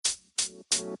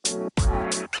Hello,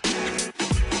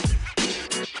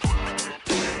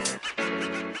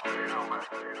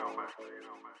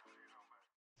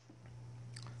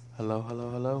 hello,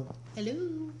 hello.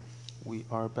 Hello. We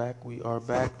are back. We are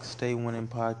back. Stay Winning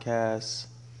Podcast,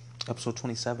 episode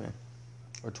 27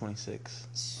 or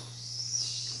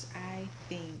 26. I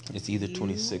think It's either you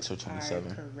 26 or 27.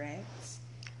 are correct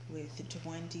with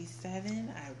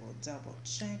 27. I will double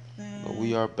check that. But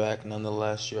we are back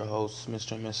nonetheless. Your hosts,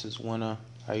 Mr. and Mrs. Winner.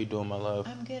 How you doing, my love?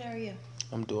 I'm good. How are you?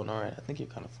 I'm doing all right. I think you're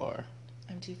kind of far.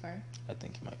 I'm too far. I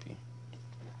think you might be.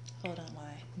 Hold on while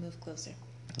I move closer.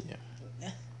 Yeah.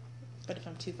 But if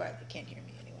I'm too far, they can't hear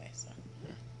me anyway. So.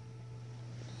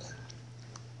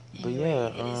 But Anyway, yeah,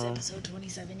 it is episode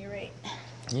 27. You're right.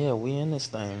 Yeah, we in this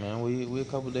thing, man. We a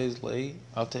couple days late.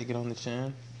 I'll take it on the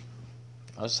chin.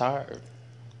 I was tired.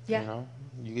 Yeah. You know,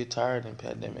 you get tired in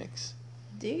pandemics.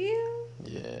 Do you?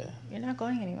 Yeah. You're not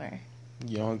going anywhere.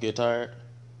 You don't get tired?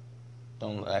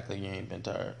 Don't act like you ain't been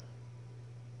tired.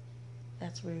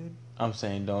 That's rude. I'm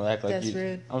saying don't act like That's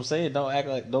rude. I'm saying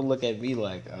don't look at me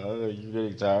like, oh, you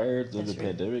getting tired through the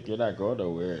pandemic. You're not going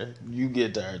nowhere. You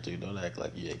get tired too. Don't act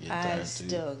like you ain't getting tired too. I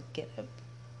still get up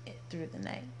through the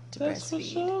night to That's breastfeed. for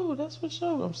sure. That's for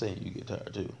sure. I'm saying you get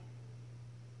tired too.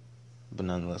 But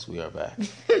nonetheless, we are back. You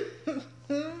know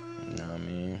what I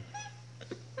mean?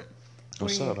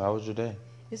 What's up? How was your day?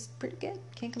 It's pretty good.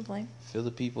 Can't complain. Fill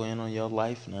the people in on your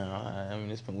life now. I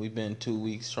mean, we've been 2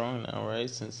 weeks strong now, right?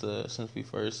 Since we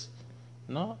first,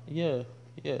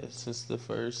 since the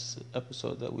first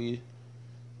episode that we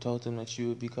told them that you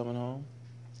would be coming home.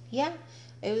 Yeah,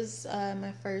 it was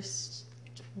my first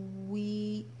full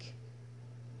week.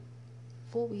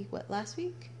 What, last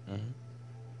week? Mm-hmm.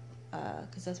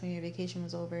 Because that's when your vacation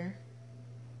was over.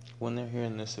 When they're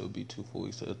hearing this, it would be 2 full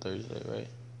weeks to a Thursday, right?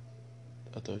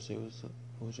 A Thursday was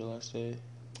your last day?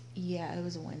 Yeah, it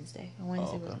was a Wednesday. A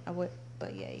Wednesday okay.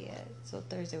 but yeah. So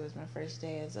Thursday was my first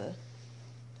day as a.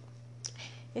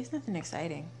 It's nothing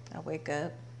exciting. I wake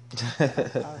up.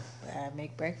 I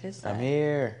make breakfast. I'm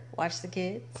here. Watch the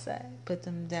kids. I put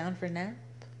them down for nap.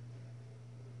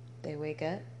 They wake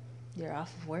up. You're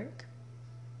off of work.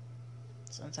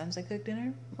 Sometimes I cook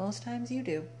dinner. Most times you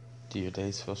do. Do your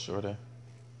days feel shorter?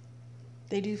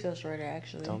 They do feel shorter,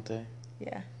 actually. Don't they?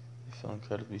 Yeah. They feel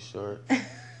incredibly short.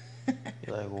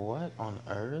 You're like, what on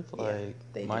earth? Yeah,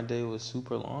 Like, my day was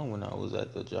super long when I was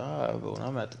at the job, but when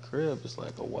I'm at the crib, it's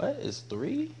like, what? It's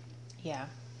 3? Yeah.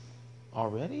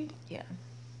 Already? Yeah.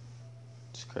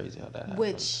 It's crazy how that happens.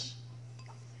 Which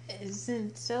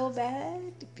isn't so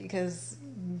bad because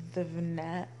the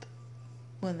nap,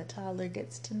 when the toddler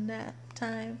gets to nap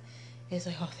time, it's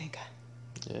like, oh, thank God.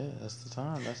 Yeah, that's the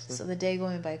time. So the day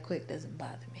going by quick doesn't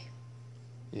bother me.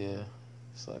 Yeah.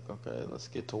 It's like, okay, let's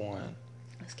get to 1.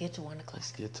 Let's get to 1 o'clock.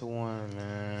 Let's get to 1,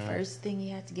 man. First thing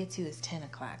you have to get to is 10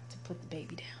 o'clock to put the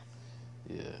baby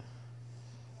down. Yeah.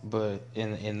 But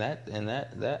in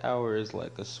that hour is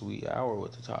like a sweet hour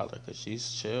with the toddler because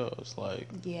she's chill. It's like,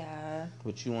 yeah,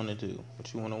 what you want to do,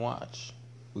 what you want to watch.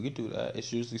 We could do that.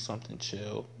 It's usually something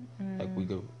chill. Like we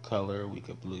could color, we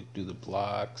could do the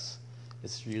blocks.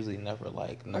 It's usually never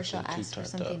like nothing or she'll too ask for turned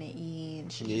something up. to eat,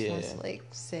 and she just wants to like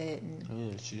sit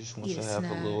and she just wants to have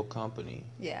a little company.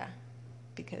 Yeah,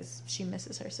 because she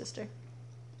misses her sister.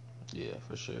 Yeah,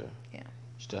 for sure. Yeah.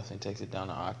 She definitely takes it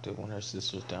down an octave when her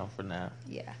sister's down for nap.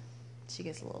 Yeah. She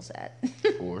gets a little sad.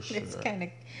 For sure. It's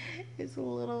a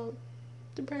little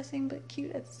depressing but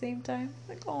cute at the same time.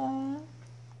 Like, aw.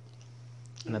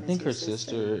 And I think her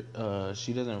sister,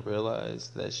 she doesn't realize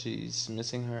that she's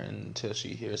missing her until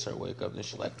she hears her wake up. And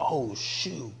she's like, oh,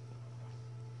 shoot.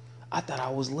 I thought I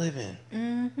was living.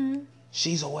 Mm-hmm.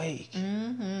 She's awake.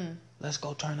 Mm-hmm. Let's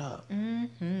go turn up.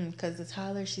 Mm-hmm. Because the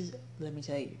toddler, let me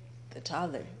tell you, the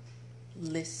toddler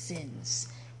listens.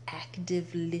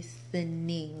 Active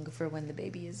listening for when the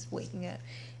baby is waking up.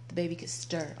 The baby could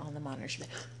stir on the monitor. She's like,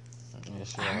 yeah,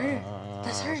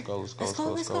 that's her. Let's go.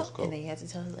 And then you have to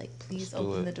tell her, like, please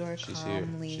open the door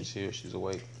calmly. She's here. She's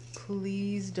awake.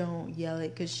 Please don't yell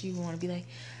it because she want to be like,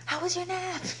 how was your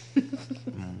nap?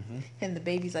 And the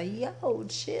baby's like, yo,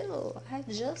 chill. I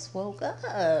just woke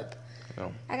up. Yeah.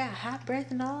 I got hot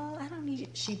breath and all. I don't need you.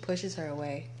 She pushes her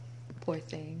away. Poor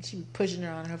thing. She pushing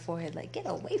her on her forehead like, get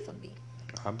away from me.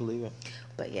 I believe it.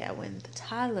 But yeah, when the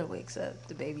toddler wakes up,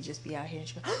 the baby just be out here and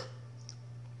she goes,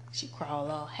 she crawl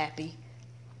all happy.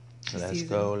 Let's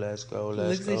go.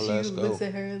 Looks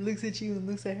at her, looks at you, and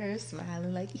looks at her,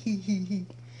 smiling like hee hee hee.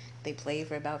 They played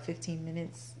for about 15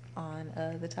 minutes on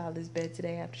the toddler's bed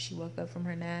today after she woke up from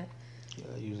her nap.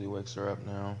 Yeah, it usually wakes her up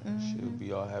now. She'll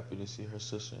be all happy to see her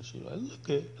sister, and she's like,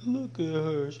 look at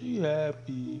her, she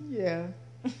happy. Yeah.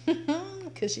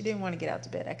 because she didn't want to get out to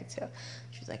bed. I could tell.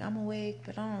 She was like, I'm awake,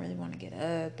 but I don't really want to get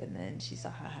up. And then she saw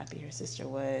how happy her sister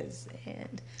was,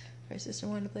 and her sister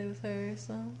wanted to play with her,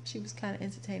 so she was kind of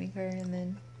entertaining her. And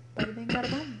then, bada bing, bada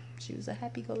boom, she was a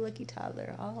happy-go-lucky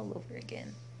toddler all over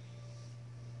again.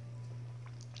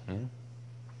 Yeah.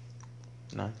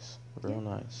 Nice. Real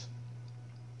nice.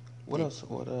 What else?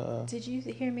 What Did you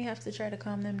hear me have to try to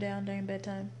calm them down during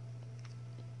bedtime?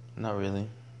 Not really.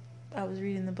 I was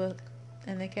reading the book,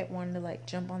 and they kept wanting to like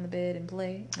jump on the bed and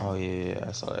play. Oh yeah.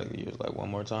 I saw that. You was like, one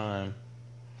more time.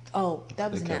 Oh,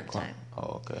 that was They nap kept time.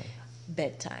 Oh, okay.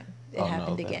 Bedtime. It Oh,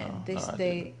 happened no, again. no, I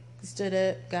They stood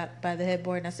up, got by the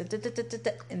headboard, and I said,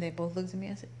 "Da-da-da-da-da," and they both looked at me.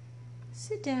 I said,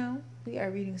 "Sit down. We are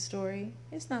reading a story.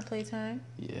 It's not playtime."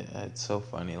 Yeah, it's so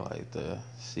funny, like to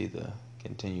see the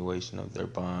continuation of their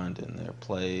bond and their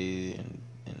play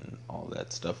and all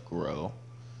that stuff grow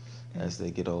as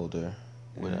they get older.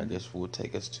 Which I guess will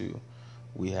take us to,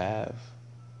 we have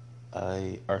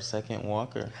our second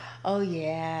walker. Oh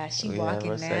yeah, she We walking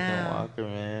have our second now. walker,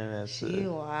 man. She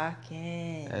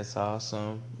walking. That's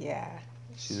awesome. Yeah.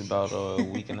 She's about a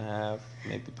week and a half,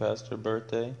 maybe past her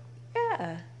birthday.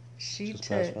 Yeah. She Just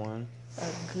took past one.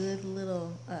 a good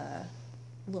little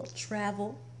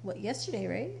travel. What, yesterday,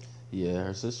 right? Yeah,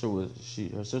 her sister was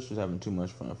having too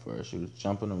much fun for her. She was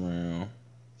jumping around.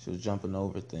 She was jumping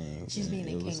over things. She's being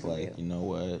a it was kangaroo. like, you know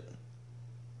what?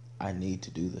 I need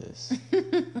to do this.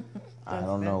 I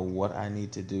don't know what I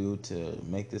need to do to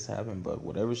make this happen, but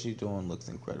whatever she's doing looks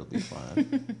incredibly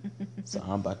fun. So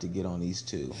I'm about to get on these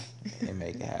two and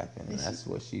make it happen. And that's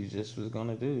what she just was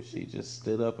gonna do. She just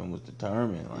stood up and was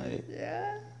determined, like,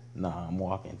 Yeah. nah, I'm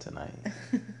walking tonight.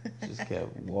 Just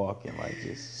kept walking, like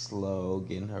just slow,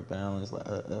 getting her balance, like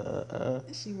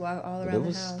She walked all around But the it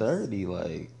was house. sturdy,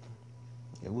 like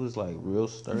it was like real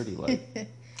sturdy, like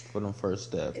for them first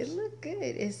steps. It looked good.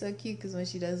 It's so cute because when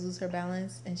she does lose her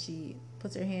balance and she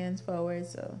puts her hands forward,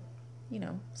 so,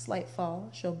 slight fall.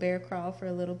 She'll bear crawl for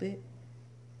a little bit,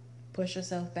 push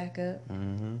herself back up.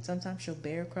 Mm-hmm. Sometimes she'll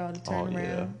bear crawl to turn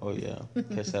around. Oh yeah.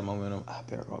 Catch that momentum.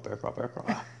 Bear crawl, bear crawl, bear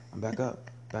crawl. I'm back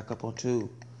up on two,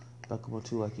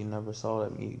 like you never saw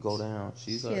me go down.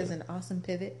 She has an awesome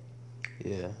pivot.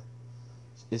 Yeah,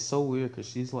 it's so weird because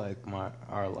she's like our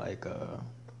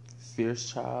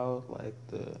fierce child,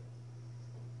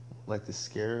 like the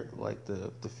scared, like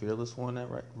the fearless one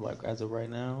as of right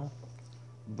now.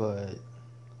 But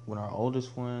when our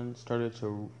oldest one started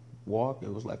to walk,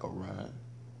 it was like a run.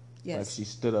 Yes. Like she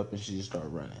stood up and she just started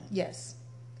running. Yes.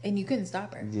 And you couldn't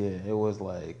stop her. Yeah, it was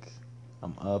like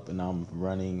I'm up and I'm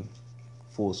running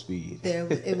full speed.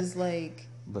 It was like.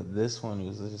 But this one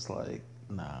was just like,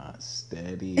 nah,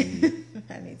 steady.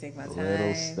 I need to take my time.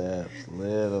 Little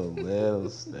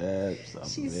steps. I'm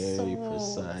She's very so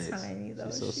precise. tiny, though.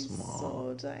 She's so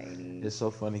small. So tiny. It's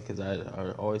so funny because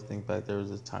I always think back. There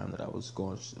was a time that I was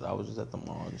just at the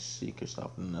mall in Chic or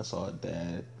something, and I saw a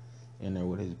dad in there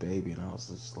with his baby, and I was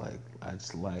just like,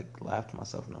 laughed to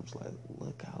myself, and I was like,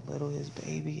 look how little his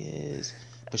baby is.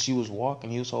 But she was walking,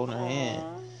 he was holding her hand,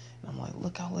 and I'm like,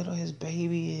 look how little his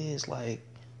baby is. Like,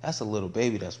 that's a little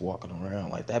baby that's walking around.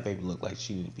 Like, that baby looked like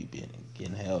she would be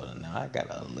getting held, and now I got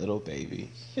a little baby.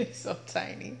 She's so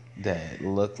tiny. That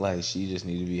looked like she just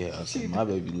needed to be held. So my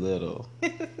baby little,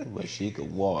 but she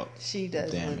could walk. She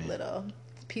does look little.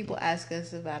 People ask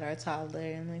us about our toddler,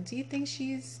 and like, do you think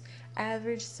she's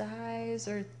average size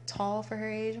or tall for her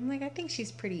age? I'm like, I think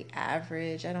she's pretty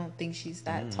average. I don't think she's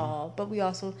that tall, but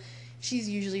she's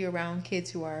usually around kids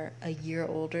who are a year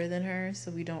older than her, so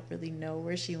we don't really know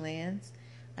where she lands.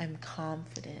 I'm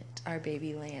confident our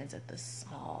baby lands at the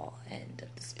small end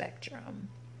of the spectrum.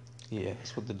 Yeah,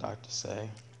 that's what the doctors say.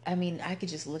 I mean, I could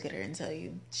just look at her and tell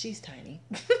you she's tiny.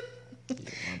 Yeah,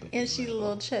 and she's a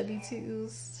little chubby too.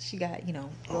 She got,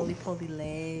 roly-poly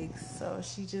legs, so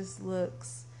she just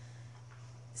looks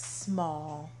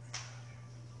small.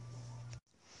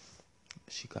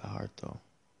 She got heart though.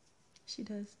 She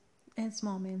does. And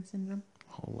small man syndrome.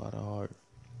 A whole lot of heart.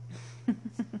 You know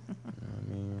what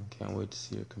I mean? Can't wait to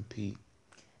see her compete.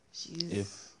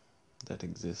 If that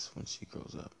exists when she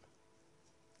grows up.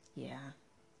 Yeah.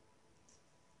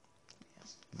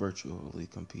 Virtually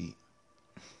compete.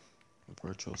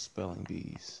 Virtual spelling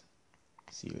bees.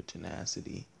 See her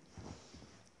tenacity.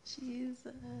 She's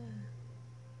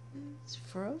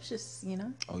ferocious,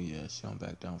 Oh yeah, she don't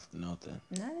back down for nothing.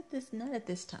 Not at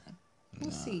this time.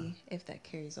 We'll see if that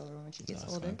carries over when she gets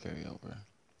older. It's gonna carry over.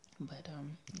 But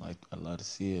like, I'd love to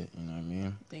see it, you know what I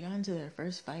mean? They got into their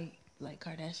first fight, like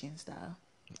Kardashian style.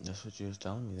 That's what you was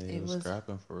telling me. They was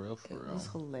scrapping for real. It was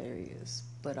hilarious,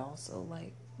 but also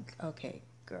like, okay,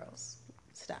 girls,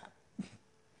 stop.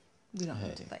 We don't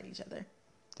need to fight each other.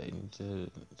 They need to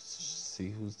see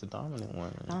who's the dominant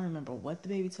one. I don't remember what the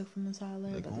baby took from the toddler,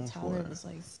 They but the going toddler for it. was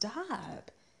like,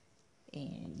 "Stop!"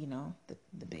 And you know,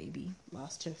 the baby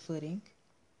lost her footing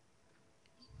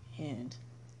and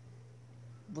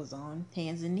was on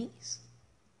hands and knees.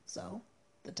 So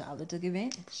the toddler took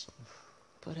advantage,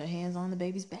 put her hands on the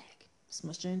baby's back,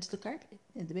 smushed her into the carpet,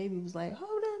 and the baby was like, "Hold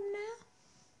up now,"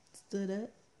 stood up,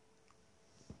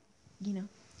 you know,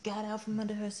 got out from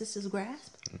under her sister's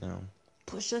grasp, No,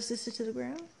 pushed her sister to the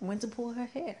ground, went to pull her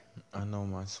hair. I know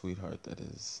my sweetheart that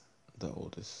is the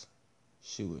oldest.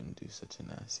 She wouldn't do such a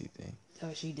nasty thing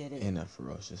Oh, she did it. in a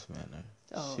ferocious manner.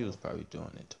 Oh. She was probably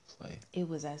doing it to play. It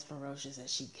was as ferocious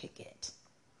as she could get.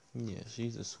 Yeah,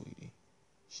 she's a sweetie.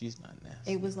 She's not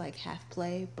nasty. It was like half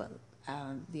play, but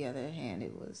on the other hand,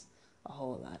 it was a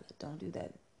whole lot of don't do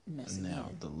that mess Now,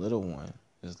 again. the little one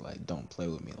is like, don't play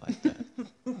with me like that.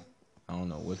 I don't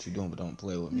know what you're doing, but don't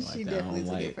play with me like She that. I definitely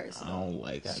don't took it like. personal. I don't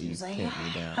like how She you was like, pin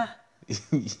me down.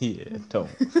 Yeah, don't.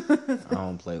 I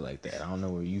don't play like that. I don't know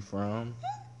where you from,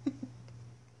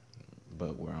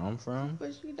 but where I'm from,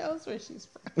 But she knows where she's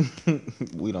from.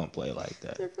 we don't play like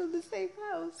that. They're from the same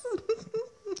house.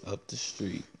 Up the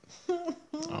street. I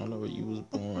don't know where you was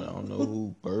born. I don't know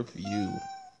who birthed you,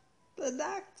 The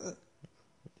doctor.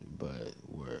 but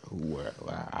where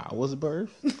I was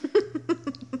birthed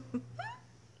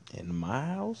in my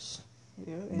house,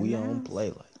 Yeah, we don't play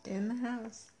like that. In the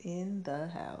house. In the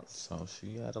house. So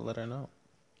she had to let her know.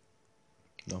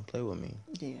 Don't play with me.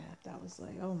 Yeah, that was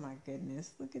like, oh my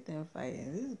goodness, look at them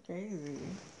fighting. This is crazy.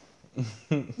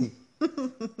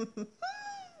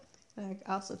 I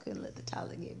also couldn't let the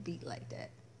toddler get beat like that.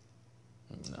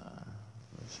 Nah,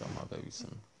 let me show my baby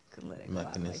some Couldn't let it go out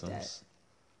like that. mechanisms.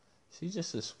 She's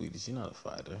just a sweetie. She's not a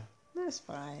fighter. That's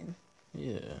fine.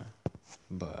 Yeah,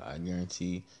 but I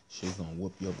guarantee she's gonna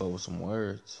whoop your butt with some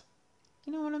words.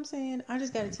 You know what I'm saying? I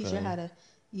just gotta teach her Okay. how to,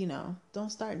 you know, don't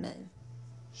start nothing.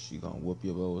 She gonna whoop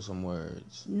your butt with some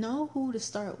words. Know who to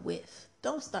start with.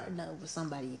 Don't start nothing with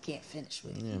somebody you can't finish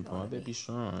with. Yeah, you know but what my I mean? baby's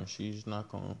strong. She's not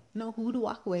gonna. Know who to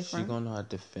walk away She from. gonna know how to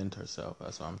defend herself.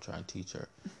 That's what I'm trying to teach her.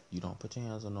 You don't put your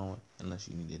hands on no one unless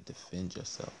you need to defend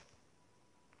yourself.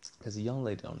 Cause a young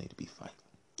lady don't need to be fighting.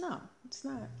 No, it's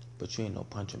not. But you ain't no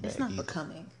punching bag It's not either.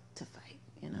 becoming to fight,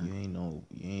 you know.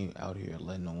 You ain't out here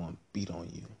letting no one beat on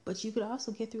you. But you could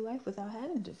also get through life without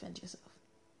having to defend yourself.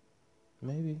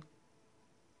 Maybe.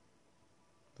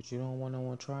 But you don't want no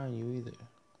one trying you either.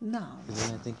 No. Because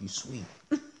then they think you sweet.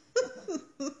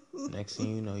 Next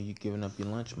thing you know, you giving up your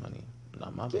lunch money.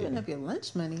 Not my Giving baby. up your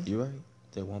lunch money. You're right.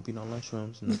 There won't be no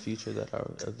lunchrooms in the future that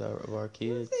are of our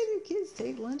kids. Say your kids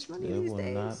take lunch money There these will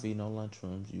days. not be no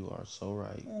lunchrooms. You are so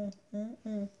right.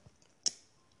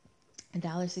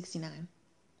 $1.69.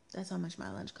 That's how much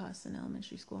my lunch costs in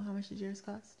elementary school. How much did yours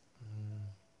cost?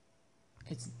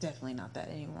 It's definitely not that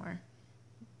anymore.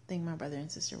 I think my brother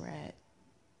and sister were at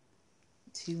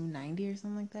 $2.90 or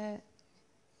something like that.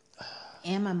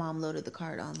 And my mom loaded the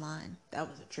card online. That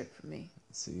was a trick for me.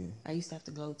 See, I used to have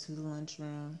to go to the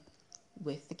lunchroom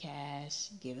with the cash,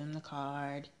 give them the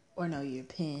card, or no, your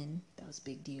PIN. That was a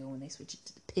big deal when they switched it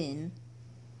to the PIN.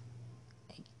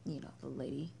 And, you know, the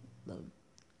lady load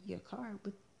your card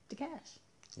with the cash.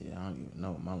 yeah, I don't even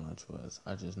know what my lunch was.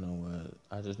 I just know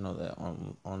that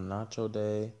on Nacho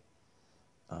Day,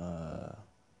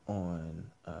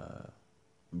 on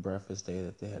breakfast day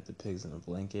that they had the pigs in a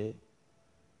blanket.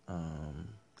 I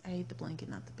ate the blanket,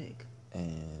 not the pig.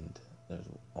 And there's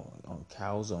on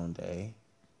Calzone Day,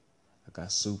 I got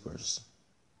supers.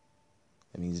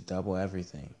 That means double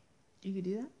everything. You could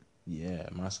do that? Yeah,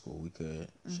 at my school we could.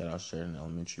 Shout out Sheridan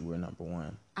Elementary, we're number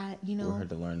one. We're here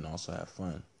to learn and also have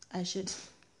fun. I should.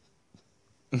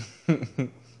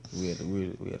 We had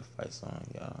a fight song,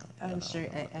 y'all. I'm sure.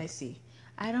 I see.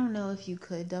 I don't know if you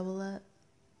could double up.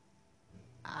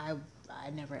 I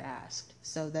never asked,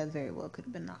 so that very well could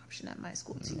have been an option at my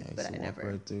school too. Yeah, but I so walk never.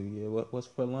 right through. Yeah, what's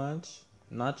for lunch?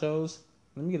 Nachos.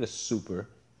 Let me get a super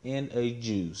and a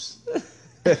juice.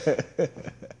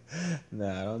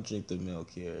 Nah, I don't drink the milk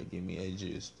here. Give me a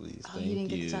juice, please. Oh, Thank you didn't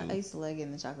get you. the chocolate. I used to like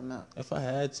getting the chocolate milk. If I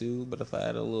had to, but if I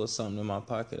had a little something in my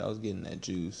pocket, I was getting that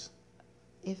juice.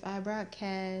 If I brought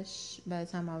cash by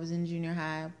the time I was in junior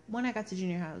high, when I got to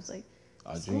junior high, I was like,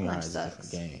 school Junior high lunch is a sucks.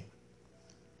 different game.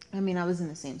 I mean, I was in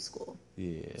the same school.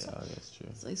 Yeah, that's true.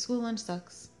 It's like school lunch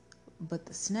sucks, but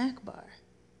the snack bar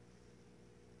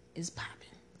is popping.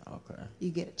 Okay.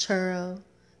 You get a churro,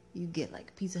 you get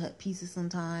like Pizza Hut pizza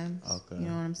sometimes. Okay. You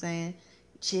know what I'm saying?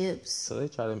 Chips. So they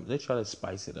try to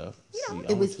spice it up. You know, See,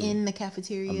 I it was went to in the a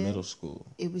cafeteria. middle school.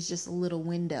 It was just a little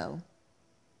window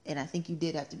And I think you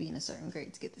did have to be in a certain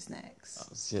grade to get the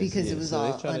snacks. Because it was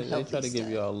all they try to give stuff.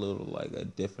 you all a little, like, a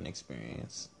different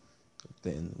experience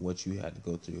than what you had to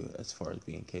go through as far as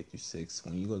being K through 6.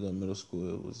 When you go to middle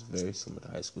school, it was very similar to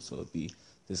high school. So it'd be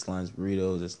this line's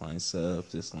burritos, this line's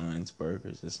subs, this line's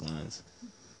burgers, this line's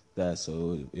that.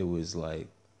 So it was like,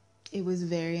 it was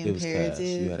very it was cash. You had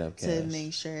imperative to have to cash.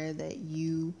 make sure that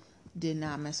you did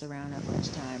not mess around at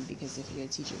lunchtime, because if your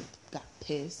teacher got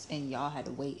pissed and y'all had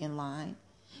to wait in line,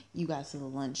 you got to the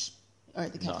lunch or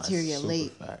the cafeteria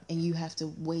late, fact. And you have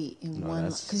to wait in one,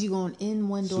 because you're going in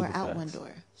one door, out facts. one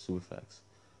door. Super facts.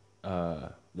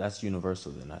 That's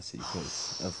universal then, I see,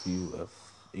 because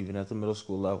even at the middle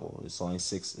school level, it's only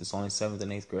 7th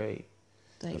and 8th grade.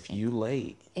 Like, if you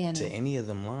late to any of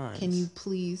them lines, can you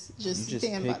please just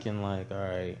stand picking like, all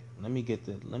right, let me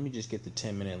just get the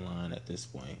 10-minute line at this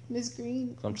point. Miss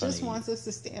Green just wants us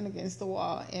to stand against the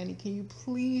wall. Annie, can you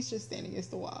please just stand against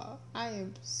the wall? I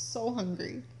am so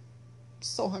hungry.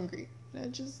 So hungry. I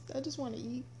just want to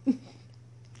eat.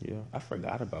 Yeah, I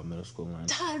forgot about middle school lunch.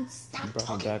 Todd, stop you brought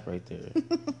talking. me back right there.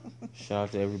 Shout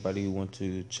out to everybody who went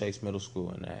to Chase Middle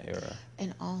School in that era.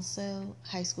 And also,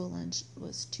 high school lunch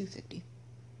was $2.50.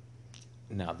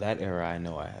 Now that era, I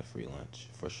know I had free lunch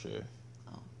for sure.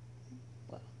 Oh,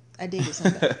 well, I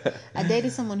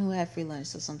dated someone who had free lunch,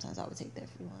 so sometimes I would take their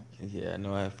free lunch. Yeah, I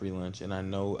know I had free lunch, and I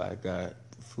know I got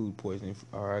food poisoning,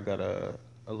 or I got a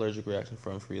allergic reaction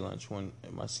from free lunch in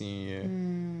my senior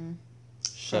year.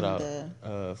 Shout out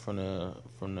from the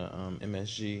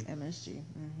MSG.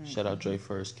 Mm-hmm. Shout out Dre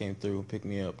First, came through, picked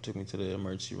me up, took me to the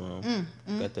emergency room.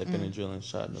 Got that Benadryl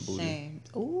shot in the booty. Shame.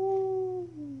 Ooh.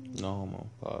 No homo.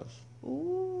 Pause.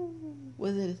 Ooh.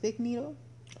 Was it a thick needle?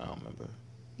 I don't remember.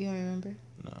 You don't remember?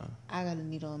 Nah. I got a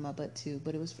needle in my butt too,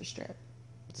 but it was for strep.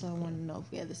 So I want to know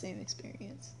if we had the same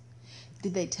experience.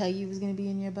 Did they tell you it was going to be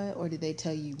in your butt, or did they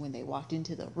tell you when they walked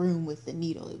into the room with the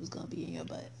needle it was going to be in your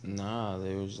butt? Nah,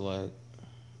 they was like,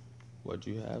 what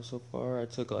do you have so far? I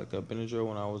took like a Benadryl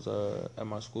when I was at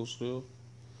my school still.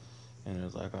 And it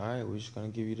was like, all right, we're just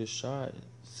going to give you this shot.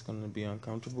 It's going to be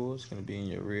uncomfortable. It's going to be in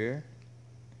your rear.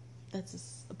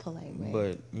 That's a polite way.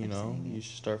 But, you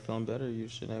should start feeling better. You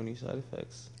shouldn't have any side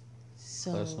effects.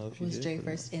 So, was Dre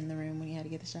First in the room when you had to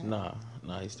get the shot? Nah,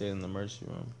 he stayed in the emergency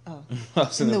room. Oh. I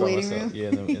was in the waiting room? Yeah,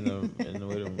 in the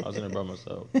waiting room. I was in there by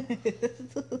myself.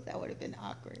 That would have been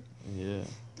awkward. Yeah.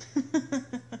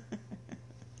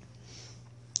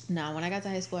 Nah, when I got to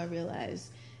high school, I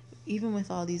realized, even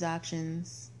with all these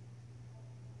options,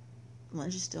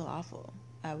 lunch is still awful.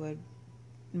 I would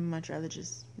much rather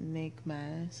just make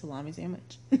my salami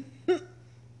sandwich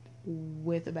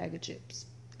with a bag of chips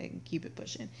and keep it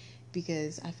pushing,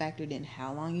 because I factored in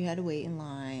how long you had to wait in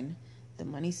line, the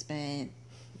money spent,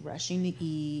 rushing to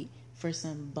eat for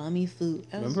some bummy food.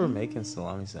 Remember making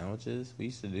salami sandwiches? We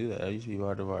used to do that. That used to be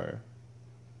part of our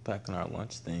packing our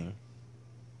lunch thing.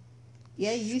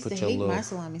 Yeah, you used to hate my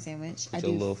salami sandwich. I do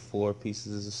little 4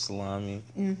 pieces of salami.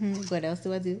 What else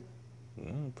do I do?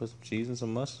 Put some cheese and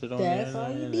some mustard on there. That's all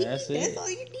you need. That's all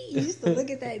you need. You used to look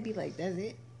at that and be like, that's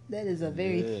it. That is a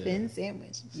very thin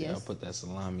sandwich. So yes. I'll put that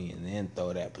salami and then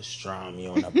throw that pastrami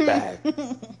on the back.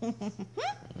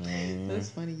 That's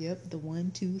funny. Yep. The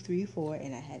 1, 2, 3, 4.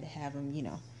 And I had to have them,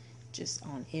 just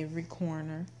on every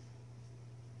corner.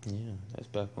 Yeah. That's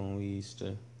back when we used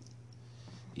to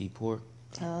eat pork.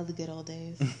 Oh, the good old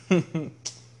days.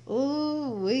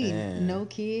 Ooh, no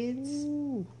kids.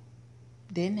 Ooh.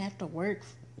 Didn't have to work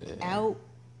out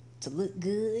to look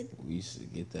good. We used to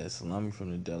get that salami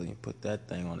from the deli and put that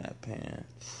thing on that pan.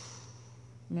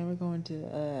 Remember going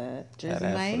to Jersey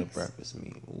Mike's? For the breakfast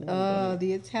meat. Ooh,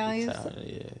 the Italians.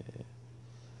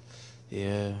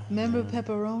 Yeah. Remember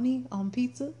pepperoni on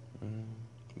pizza?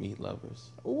 Meat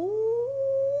lovers.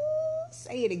 Ooh,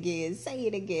 say it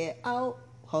again. Oh,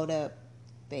 hold up.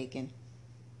 Bacon.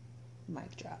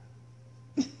 Mic drop.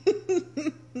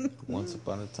 Once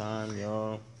upon a time,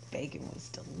 y'all. Bacon was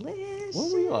delicious.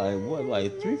 What were you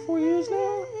like 3-4 years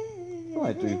now?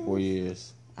 Like 3-4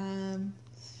 years.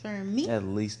 For me. At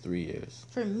least 3 years.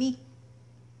 For me.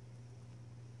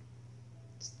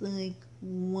 It's like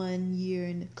 1 year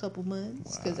and a couple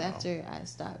months. Because after I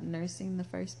stopped nursing the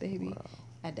first baby,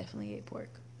 I definitely ate pork.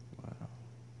 Wow.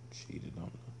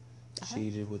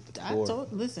 Cheated with the pork.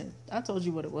 I told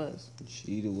you what it was.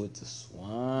 Cheated with the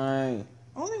swine.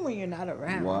 Only when you're not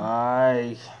around.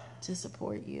 Why? To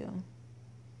support you.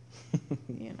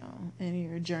 In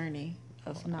your journey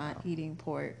of not eating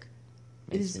pork.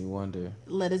 Makes me wonder.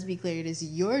 Let us be clear, it is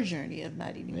your journey of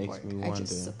not eating pork. Me wonder. I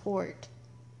just support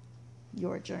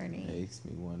your journey. Makes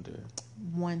me wonder.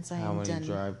 Once I am done. How many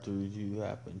drive-thrus you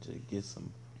happen to get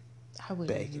some I would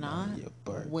bacon not on your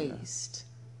burger? waste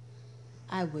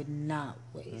I would not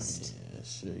waste Yeah,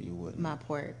 sure you wouldn't. my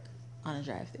pork on a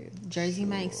drive-thru. Jersey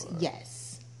Mike's,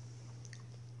 yes.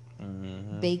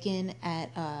 Mm-hmm. Bacon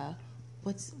at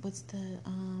what's the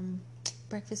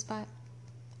breakfast spot?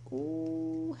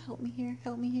 Ooh, help me here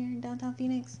in downtown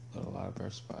Phoenix. A lot of our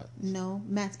spots. No,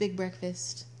 Matt's Big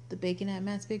Breakfast. The bacon at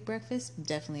Matt's Big Breakfast,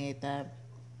 definitely ate that.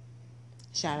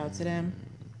 Shout out to them.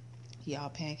 Y'all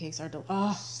pancakes are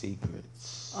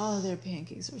Secrets. Oh, their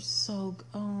pancakes are so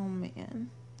oh man.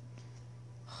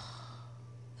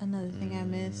 Another thing I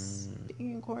miss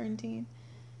being in quarantine.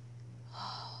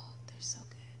 Oh, they're so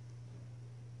good.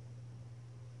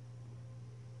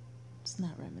 Let's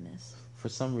not reminisce. For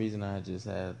some reason, I just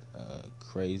had a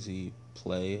crazy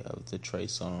play of the Trey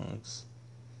songs.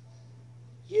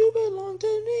 You belong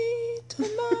to me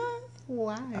tonight.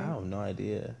 Why? I have no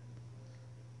idea.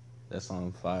 That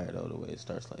song fire though, the way it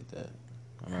starts like that.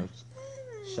 I know.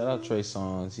 Shout out Trey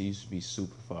Songz. He used to be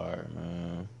super fire,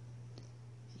 man.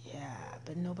 Yeah,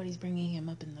 but nobody's bringing him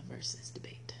up in the versus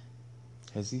debate.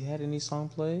 Has he had any song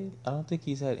played? I don't think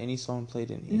he's had any song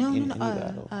played in any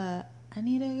battle. I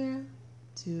need a girl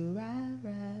to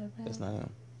ride. That's not him.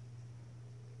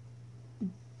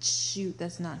 Shoot,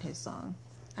 that's not his song.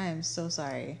 I am so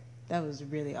sorry. That was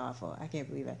really awful. I can't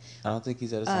believe it. I don't think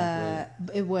he's had a song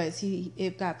played. It was.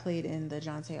 It got played in the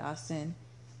Jonte Austin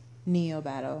Neo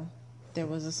battle. There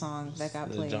was a song that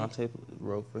got played. Jonte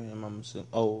wrote for him, I'm assuming.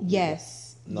 Oh,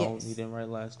 yes. Yeah. No, yes. He didn't write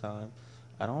last time.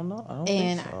 I don't know. I don't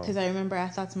think so. Because I remember I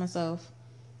thought to myself,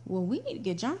 well, we need to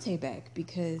get Jonte back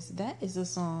because that is a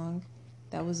song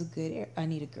that was a good... I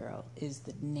Need a Girl is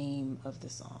the name of the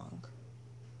song.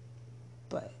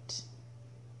 But,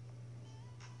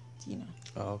 you know.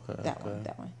 Oh, okay.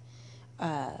 That one.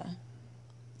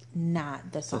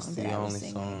 Not the song that I was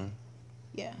singing. That's the only song.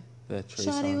 Yeah. That Trey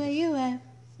Shawty, where you at?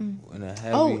 In a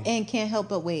heavy... Oh, and Can't Help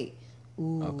But Wait.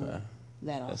 Ooh. Okay.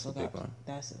 That also That's a big one.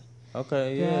 That's a...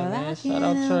 Okay, Girl, yeah, man. Shout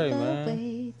out Trey,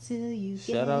 man.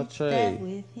 Shout out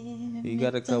Trey. He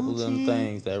got a couple of them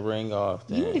things that ring off.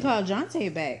 You need to call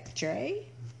Jonte back, Trey.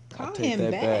 Call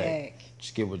him back.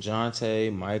 Just get with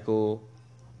Jonte, Michael,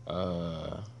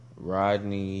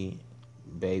 Rodney,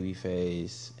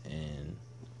 Babyface, and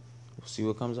we'll see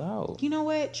what comes out. You know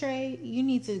what, Trey? You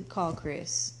need to call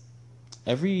Chris.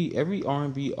 Every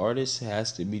R&B artist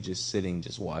has to be just sitting,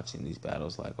 just watching these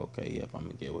battles. Like, okay, yep, I'm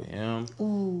gonna get with him.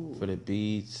 Ooh, for the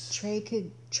beats.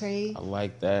 Trey. I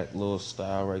like that little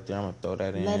style right there. I'm gonna throw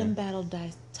that in. Let him battle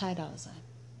Ty Dolla $ign.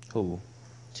 Who?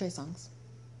 Trey Songz.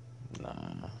 Nah.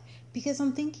 Because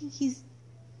I'm thinking he's.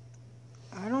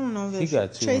 I don't know that he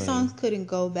got too Trey many. Songz couldn't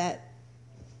go back.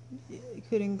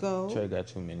 Couldn't go. Trey got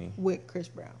too many with Chris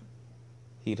Brown.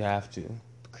 He'd have to.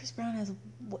 But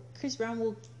Chris Brown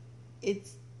will. He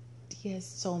has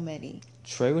so many.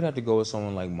 Trey would have to go with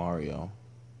someone like Mario.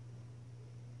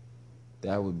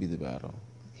 That would be the battle.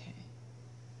 Okay.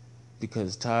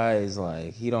 Because Ty is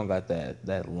like, he don't got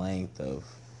that length of,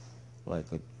 like,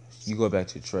 you go back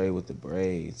to Trey with the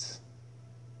braids.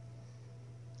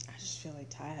 I just feel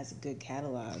like Ty has a good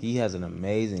catalog. He has an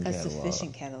amazing catalog. A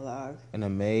sufficient catalog. An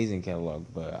amazing catalog,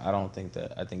 but I don't think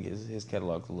that, I think his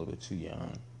catalog's a little bit too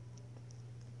young.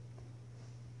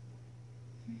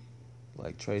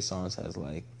 Like Trey Songz has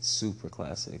like super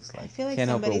classics. Like I feel like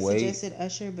Can't somebody Help But Wait. suggested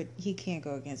Usher, but he can't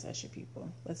go against Usher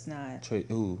people. Let's not. Trey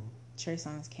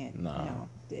Songz can't. Nah. No,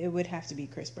 it would have to be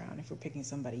Chris Brown if we're picking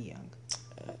somebody young.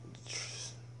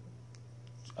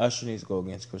 Usher needs to go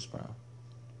against Chris Brown.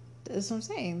 That's what I'm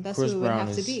saying. That's Chris who it would Brown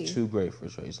have to be. is too great for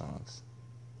Trey Songz.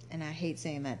 And I hate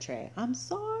saying that, Trey. I'm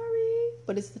sorry,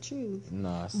 but it's the truth.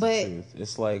 Nah, it's but the truth.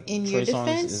 It's like in Trey your Songz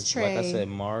defense, is, Trey, like I said,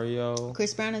 Mario.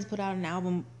 Chris Brown has put out an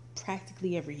album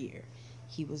practically every year.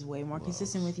 He was way more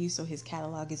consistent with you, so his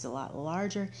catalog is a lot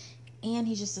larger, and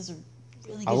he just does a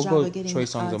really good job of getting Trey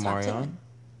Songz and top 10. Marion.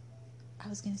 I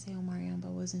was gonna say Omarion, but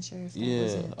I wasn't sure if that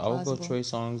was I would go Trey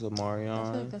Songz or Marion. I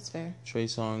feel like that's fair. Trey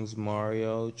Songz,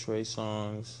 Mario, Trey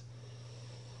Songz.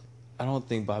 I don't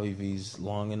think Bobby V's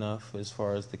long enough as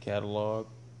far as the catalog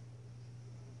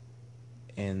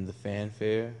and the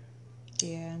fanfare.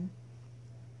 Yeah. I'm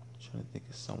trying to think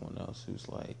of someone else who's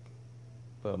like,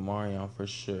 but Marion for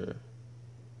sure.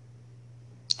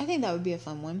 I think that would be a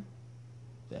fun one.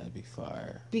 That'd be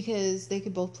fire. Because they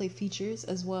could both play features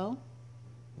as well.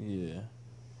 Yeah.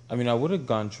 I mean, I would have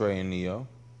gone Trey and Neo.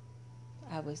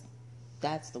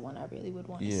 That's the one I really would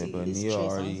want to yeah, see. But is Neo Trey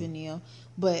already... Songz and Neo.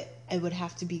 But it would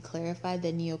have to be clarified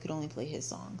that Neo could only play his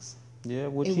songs. Yeah,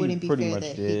 which it he pretty much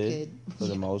that did he could, for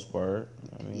the most part.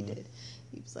 I mean, he did.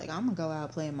 He was like, I'm going to go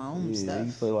out playing my own yeah, stuff.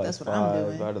 You play like that's what 5 I'm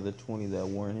doing. out of the 20 that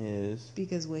weren't his.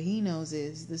 Because what he knows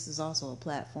is this is also a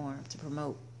platform to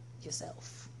promote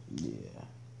yourself. Yeah.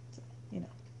 So, you know.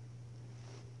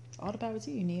 all the power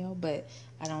to you, Neo. But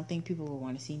I don't think people will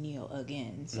want to see Neo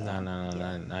again. So, No,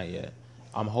 not yet.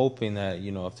 I'm hoping that,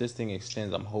 if this thing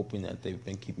extends, I'm hoping that they've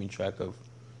been keeping track of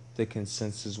the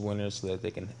consensus winners so that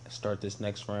they can start this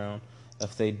next round.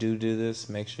 If they do this,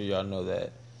 make sure y'all know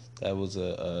that was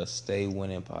a stay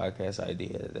winning podcast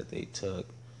idea that they took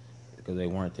because they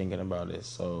weren't thinking about it.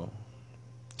 So,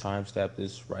 timestamp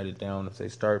this, write it down. If they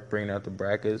start bringing out the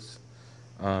brackets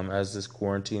as this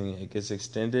quarantine it gets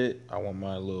extended, I want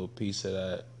my little piece of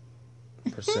that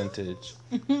percentage.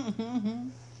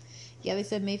 Yeah, they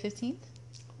said May 15th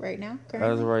right now.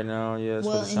 As of right now, yeah. That's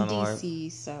well, what it in sounded DC,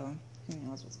 like. So who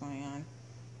knows what's going on.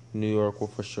 New York will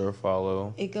for sure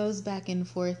follow. It goes back and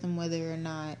forth on whether or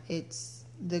not it's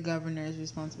the governor's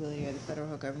responsibility or the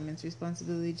federal government's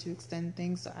responsibility to extend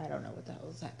things. So I don't know what the hell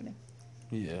is happening.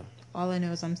 Yeah. All I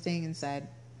know is I'm staying inside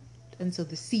until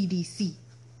the CDC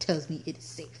tells me it is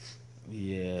safe.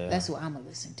 Yeah. That's what I'm going to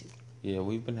listen to. Yeah,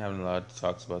 we've been having a lot of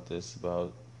talks about this,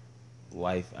 about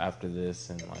life after this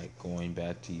and like going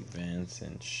back to events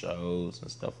and shows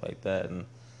and stuff like that. And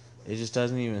it just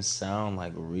doesn't even sound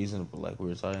like reasonable. Like we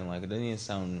were talking, like it doesn't even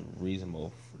sound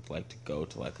reasonable for, like to go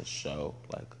to like a show,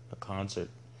 like a concert.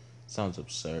 Sounds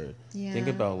absurd. Yeah. Think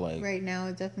about like right now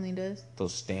it definitely does.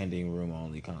 Those standing room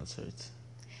only concerts.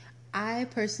 I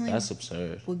personally that's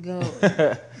absurd. Would go.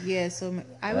 Yeah, so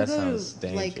I would go to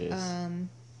dangerous.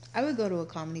 I would go to a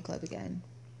comedy club again.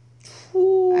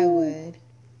 Ooh. I would.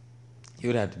 It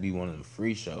would have to be one of the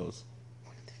free shows.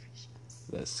 One of the free shows.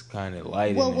 That's kind of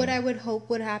light. Well, what I would hope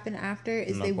would happen after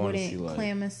is they wouldn't see, like,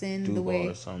 clam us in Duval the way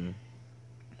or something.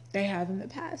 They have in the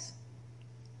past.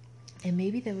 And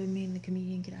maybe that would mean the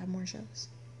comedian could have more shows.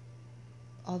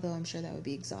 Although I'm sure that would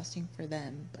be exhausting for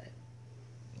them, but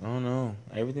I don't know.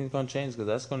 Everything's going to change because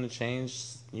that's going to change,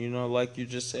 like you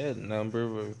just said, number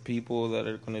of people that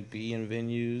are going to be in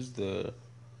venues, the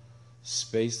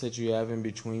space that you have in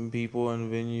between people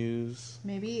and venues.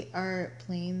 Maybe our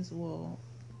planes will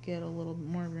get a little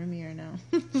more roomier now.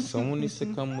 Someone needs to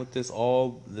come with this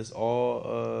all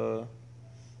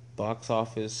box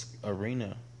office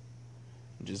arena.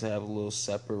 Just have a little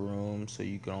separate room so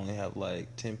you can only have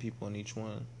like 10 people in each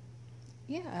one.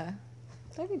 Yeah,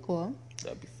 that'd be cool.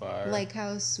 That'd be fire. Like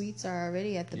how suites are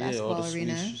already at the basketball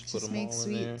arena. Just make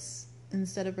suites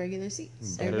instead of regular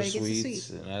seats. Better Everybody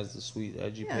suites, gets a suite. And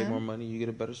as you pay more money, you get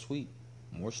a better suite.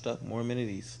 More stuff, more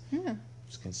amenities. Yeah.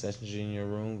 There's concessions in your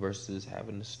room versus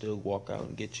having to still walk out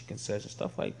and get your concessions,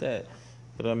 stuff like that.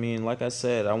 But I mean, like I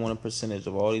said, I want a percentage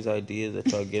of all these ideas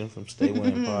that y'all getting from Stay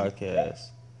Winning Podcast.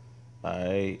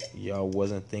 Alright, y'all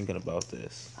wasn't thinking about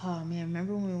this. Oh man,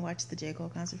 remember when we watched the J. Cole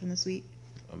concert from the suite?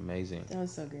 Amazing. That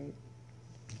was so great.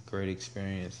 Great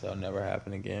experience. That'll never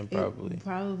happen again. Probably. It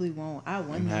probably won't.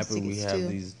 I'm happy we have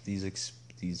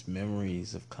these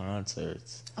memories of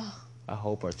concerts. Oh. I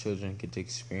hope our children get to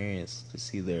experience to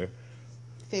see their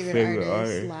favorite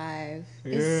artists live.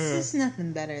 Yeah. It's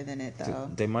nothing better than it though.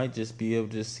 They might just be able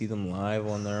to see them live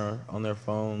on their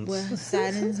phones. What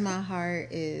saddens my heart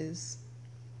is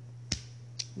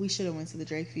we should have went to the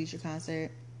Drake Future concert.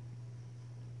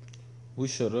 We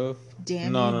should have.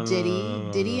 Damn you, Diddy.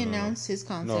 Diddy announced his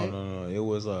concert. No. It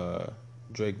was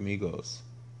Drake Migos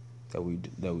that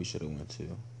we should have went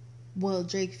to. Well,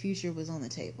 Drake Future was on the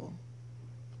table.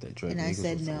 That Drake Migos I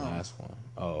said was no. The last one.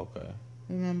 Oh, okay.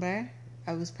 Remember?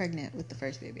 I was pregnant with the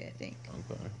first baby, I think.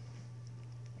 Okay.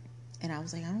 And I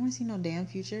was like, I don't want to see no damn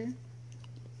Future.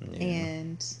 Yeah.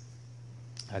 And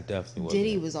I definitely was.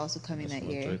 Diddy was also coming that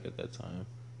year. Drake at that time.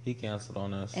 He canceled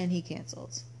on us. And he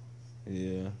canceled.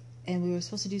 Yeah. And we were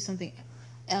supposed to do something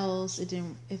else. It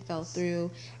fell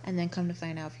through. And then come to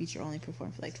find out, Future only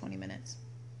performed for like 20 minutes.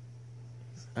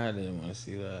 I didn't want to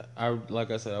see that.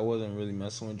 Like I said, I wasn't really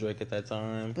messing with Drake at that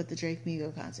time. But the Drake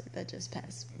Migo concert that just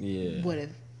passed would have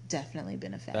definitely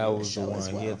been a fabulous show. That was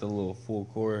the one. Well. He had the little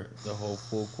the whole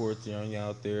full court thing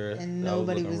out there. And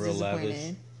nobody was disappointed.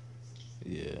 Lavish.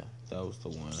 Yeah, that was the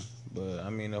one. But I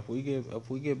mean, if we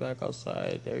get back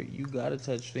outside, there you gotta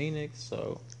touch Phoenix.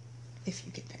 So if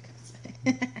you get back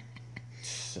outside,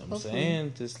 I'm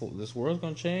saying this world's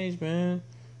gonna change, man.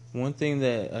 One thing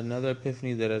another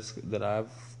epiphany that I've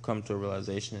come to a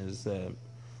realization is that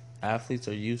athletes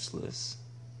are useless,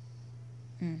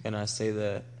 and I say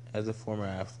that as a former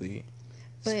athlete.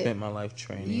 Spent my life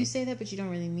training. You say that, but you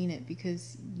don't really mean it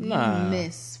because you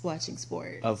miss watching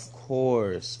sports. Of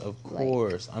course.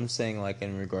 I'm saying like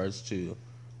in regards to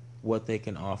what they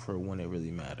can offer when it really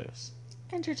matters.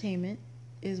 Entertainment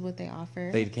is what they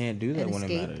offer. They can't do that when it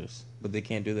matters, but they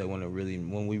can't do that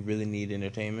when we really need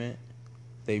entertainment.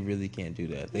 They really can't do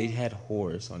that. They had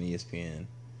Horace on ESPN,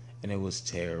 and it was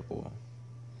terrible.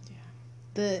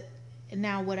 Yeah.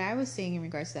 Now, what I was saying in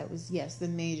regards to that was, yes, the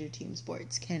major team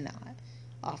sports cannot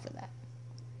offer that.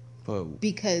 But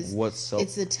because what's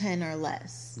it's a 10 or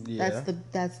less. Yeah.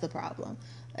 That's the problem.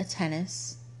 A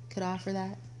tennis could offer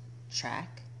that.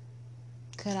 Track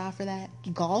could offer that.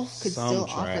 Golf could still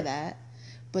offer that.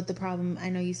 But the problem, I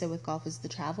know you said with golf, is the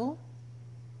travel,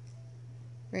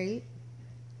 right?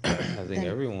 I think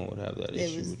everyone would have that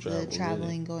issue with travel. The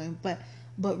traveling going,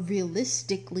 but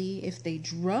realistically, if they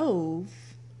drove,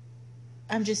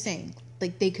 I'm just saying,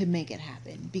 like, they could make it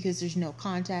happen because there's no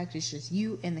contact. It's just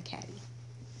you and the caddy.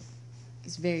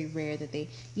 It's very rare that they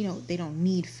don't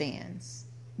need fans.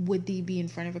 Would they be in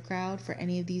front of a crowd for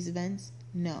any of these events?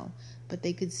 No, but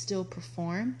they could still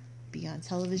perform, be on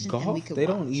television, golf, and we could they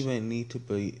watch. don't even need to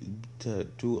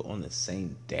do it on the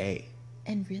same day.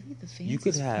 And really, the fans, you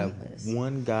could have pointless.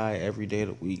 One guy every day of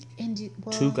the week, and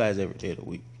two guys every day of the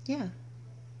week. Yeah,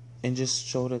 and just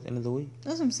show it at the end of the week.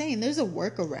 That's what I'm saying. There's a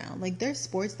workaround. Like, there's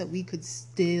sports that we could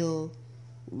still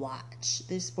watch.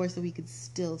 There's sports that we could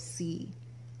still see.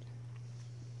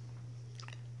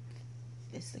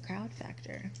 It's the crowd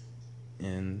factor.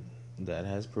 And that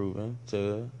has proven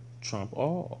to trump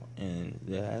all. And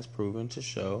that has proven to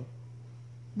show.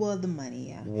 Well, the money,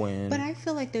 yeah. But I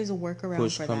feel like there's a workaround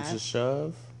push for comes that. to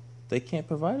shove, they can't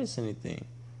provide us anything.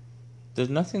 There's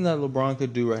nothing that LeBron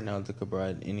could do right now that could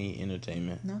provide any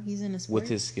entertainment. No, he's in a sport. With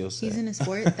his skill set. He's in a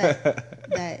sport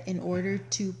that in order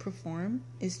to perform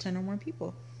is 10 or more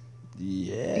people.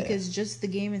 Yeah. Because just the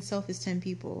game itself is 10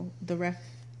 people.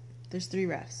 There's 3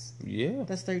 refs. Yeah.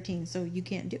 That's 13, so you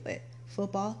can't do it.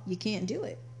 Football, you can't do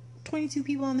it. 22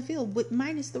 people on the field,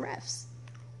 minus the refs.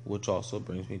 Which also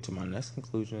brings me to my next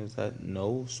conclusion is that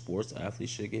no sports athlete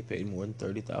should get paid more than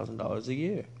 $30,000 a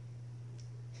year.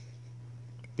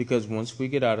 Because once we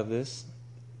get out of this,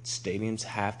 stadiums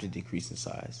have to decrease in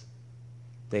size.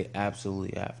 They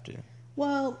absolutely have to.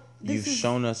 Well, you've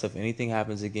shown us if anything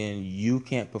happens again, you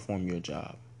can't perform your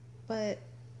job. But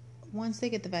once they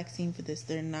get the vaccine for this,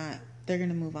 they're going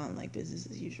to move on like business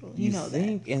as usual. You know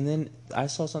that. And then I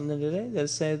saw something today that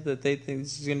said that they think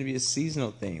this is going to be a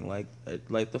seasonal thing, like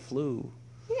the flu.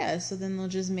 Yeah, so then they'll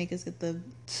just make us get the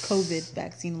COVID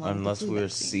vaccine along unless with the flu we're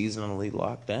vaccine. Seasonally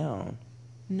locked down.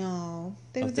 No,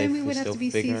 then we would have to be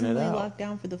seasonally locked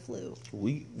down for the flu.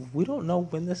 We don't know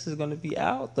when this is going to be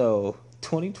out though.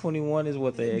 2021 is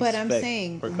what they expect. But I'm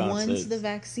saying once the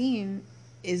vaccine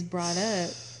is brought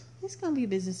up, it's going to be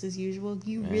business as usual.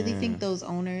 You really think those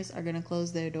owners are going to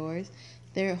close their doors?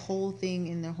 Their whole thing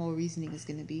and their whole reasoning is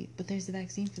going to be, but there's a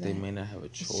vaccine for that. They may not have a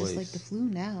choice. It's just like the flu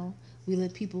now. We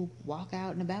let people walk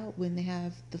out and about when they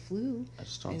have the flu,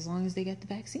 as long as they get the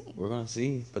vaccine. We're going to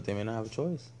see, but they may not have a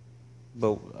choice.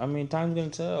 But, I mean, time's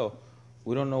going to tell.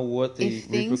 We don't know what the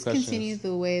repercussions... If things continue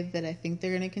the way that I think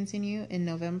they're going to continue in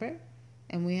November,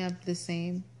 and we have the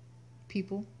same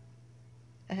people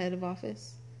ahead of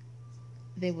office,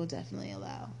 they will definitely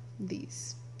allow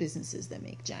these businesses that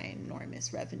make giant,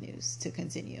 enormous revenues to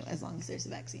continue as long as there's a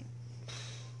vaccine.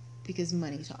 Because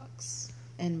money talks,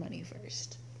 and money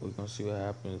first. We're going to see what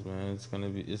happens, man.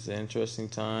 It's an interesting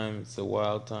time. It's a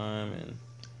wild time, and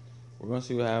we're going to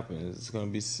see what happens. It's going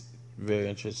to be very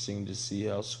interesting to see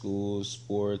how schools,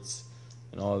 sports,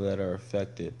 and all that are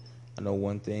affected. I know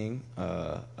one thing,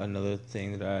 another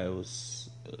thing that I was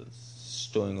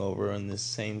stowing over in the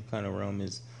same kind of realm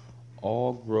is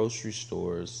all grocery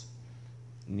stores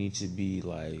need to be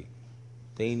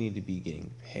they need to be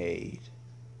getting paid.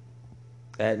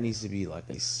 That needs to be like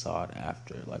a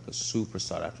super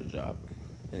sought after job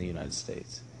in the United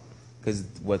States. Because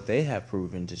what they have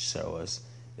proven to show us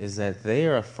is that they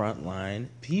are frontline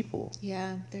people.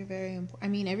 Yeah, they're very important. I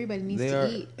mean, everybody needs to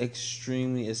eat. They are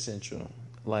extremely essential.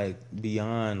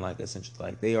 Beyond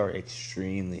essential. They are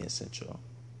extremely essential.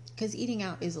 Because eating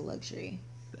out is a luxury.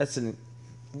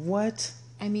 What?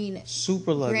 I mean,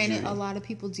 super luxury. Granted, a lot of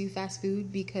people do fast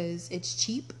food because it's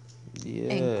cheap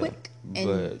and quick.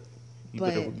 But you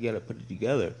gotta put it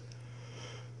together.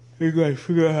 You gotta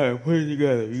figure out how to put it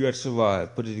together. You gotta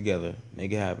survive. Put it together.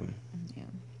 Make it happen. Yeah.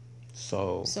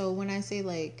 So when I say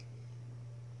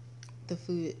the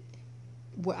food,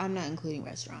 I'm not including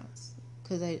restaurants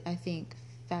because I think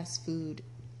fast food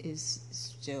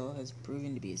has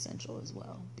proven to be essential as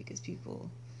well because people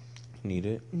need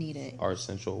it. Our Our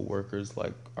essential workers,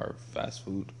 like our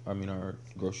our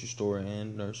grocery store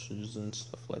and nurses and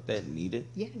stuff like that, need it.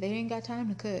 Yeah, they ain't got time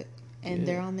to cook. And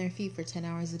they're on their feet for 10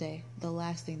 hours a day. The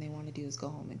last thing they want to do is go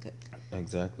home and cook.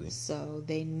 Exactly. So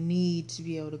they need to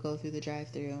be able to go through the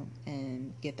drive-thru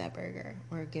and get that burger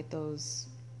or get those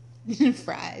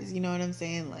fries. You know what I'm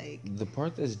saying? The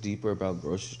part that's deeper about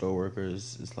grocery store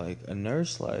workers is a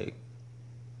nurse,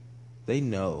 they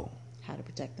know. how to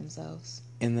protect themselves.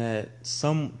 And that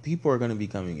some people are going to be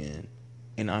coming in,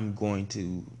 and I'm going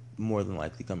to more than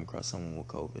likely come across someone with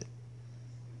COVID.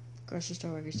 Grocery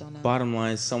store workers don't know. Bottom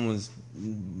line, someone's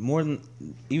more than,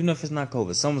 even if it's not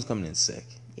COVID, someone's coming in sick.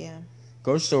 Yeah.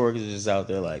 Grocery store workers are just out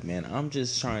there like, man, I'm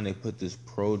just trying to put this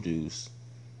produce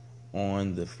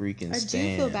on the freaking stand.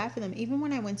 I do feel bad for them. Even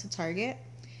when I went to Target,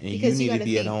 and you need to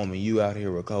be at home, and you out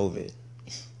here with COVID.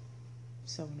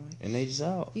 So annoying. And they just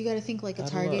out. You got to think like a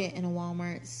Target and a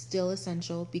Walmart still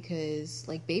essential because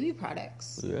like baby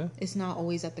products. Yeah. It's not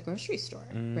always at the grocery store,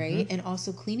 right? And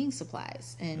also cleaning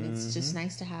supplies. And it's just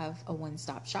nice to have a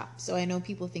one-stop shop. So I know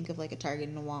people think of like a Target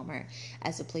and a Walmart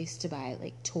as a place to buy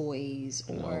like toys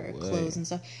or clothes and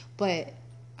stuff. But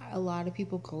a lot of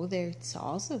people go there to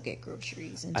also get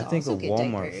groceries and to also get diapers.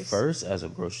 I think of Walmart first as a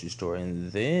grocery store,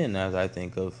 and then as I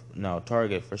think of now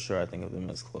Target for sure, I think of them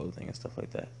as clothing and stuff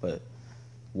like that. But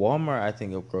Walmart, I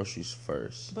think of groceries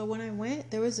first. But when I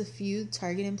went, there was a few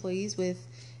Target employees with,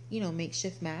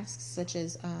 makeshift masks, such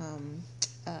as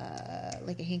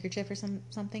like a handkerchief or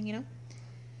something,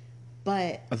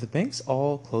 But are the banks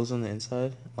all closed on the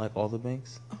inside? Like all the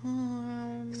banks?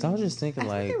 Because I was just thinking,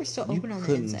 like, they were still open on the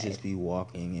couldn't inside. just be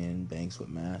walking in banks with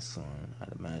masks on.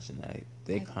 I'd imagine that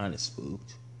they kind of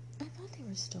spooked. I thought they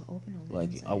were still open on the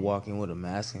inside. Like, walking with a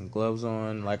mask and gloves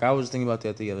on. Like, I was thinking about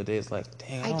that the other day. It's like,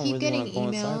 dang, I keep really getting want to go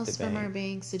inside the emails from bank. our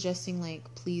bank suggesting,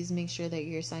 like, please make sure that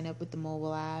you're signed up with the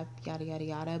mobile app, yada, yada,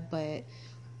 yada. But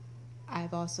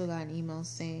I've also gotten emails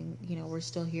saying, we're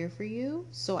still here for you.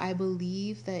 So I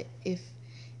believe that if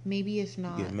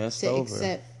not to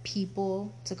accept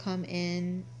people to come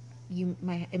in,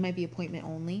 it might be appointment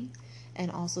only.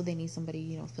 And also they need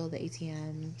somebody, fill the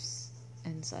ATMs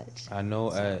and such. I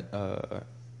know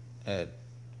at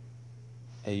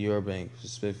your bank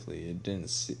specifically,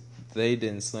 they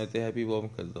didn't seem like they had people open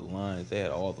because the lines, they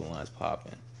had all the lines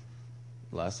popping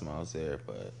last time I was there.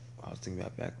 But I was thinking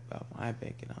about my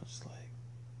bank, and I was just like,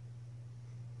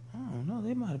 I don't know,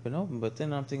 they might have been open. But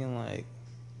then I'm thinking, like,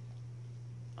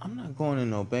 I'm not going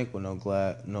in no bank with no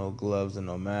gloves and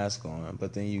no mask on.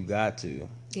 But then you got to.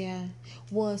 Yeah.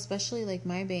 Well, especially like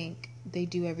my bank, they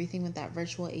do everything with that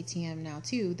virtual ATM now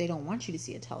too. They don't want you to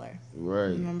see a teller. Right.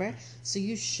 Remember? So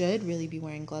you should really be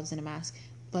wearing gloves and a mask.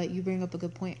 But you bring up a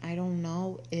good point. I don't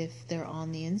know if they're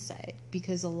on the inside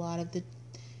because a lot of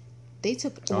they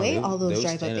took away all those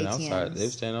drive-up ATMs. Outside. They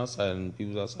were standing outside and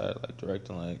people outside like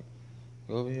directing like,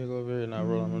 go over here, and I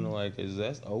roll them in like, is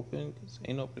that open? Because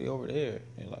ain't nobody over there.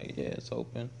 They're like, yeah, it's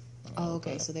open. Oh,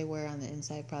 okay. So they were on the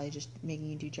inside, probably just making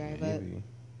you do drive-up.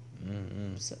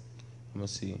 So, I'm gonna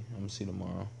see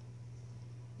tomorrow.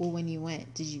 Well, when you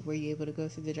went, were you able to go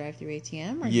through the drive-through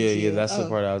ATM? Or yeah. That's the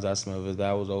part I was asking of. Is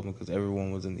that was open because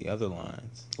everyone was in the other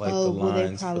lines. Like the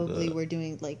lines they probably were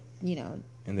doing like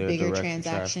and they bigger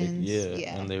transactions.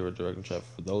 Yeah, and they were directing traffic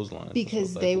for those lines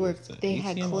because they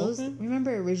had closed. Open?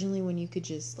 Remember originally when you could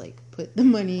just like put the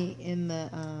money in the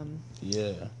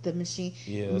machine.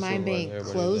 Yeah, my bank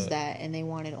closed that, and they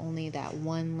wanted only that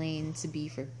one lane to be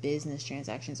for business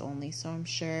transactions only. So I'm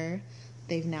sure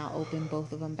they've now opened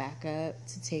both of them back up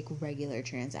to take regular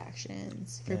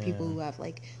transactions for people who have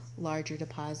like larger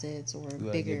deposits or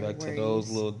bigger get back to those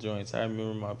little joints. I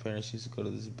remember my parents used to go to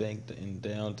this bank in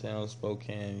downtown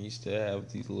Spokane. Used to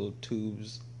have these little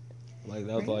tubes. Like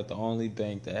that was like the only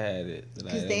bank that had it.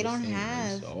 Because they don't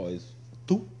have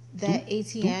that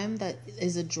ATM that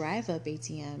is a drive-up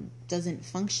ATM doesn't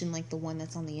function like the one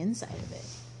that's on the inside of it.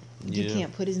 You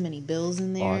can't put as many bills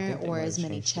in there or as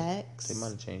many checks. They might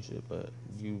have changed it, but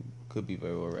you could be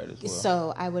very well right as well.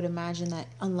 So I would imagine that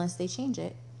unless they change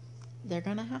it, they're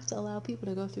going to have to allow people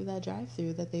to go through that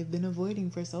drive-through that they've been avoiding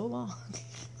for so long.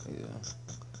 Yeah.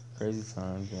 Crazy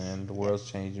times, man. The world's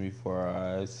changing before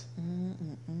our eyes.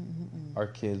 Our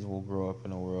kids will grow up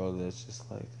in a world that's just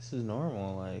like, this is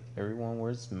normal. Like, everyone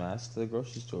wears masks to the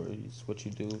grocery store. It's what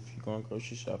you do if you're going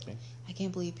grocery shopping. I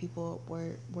can't believe people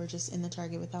were just in the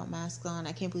Target without masks on.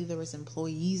 I can't believe there was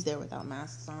employees there without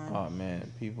masks on. Oh,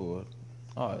 man. People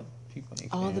ain't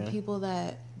all the people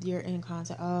that you're in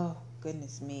contact. Oh,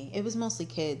 goodness me. It was mostly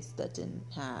kids that didn't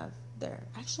have their...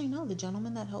 Actually, no. The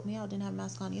gentleman that helped me out didn't have a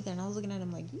mask on either. And I was looking at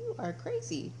him like, you are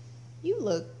crazy. You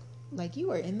look like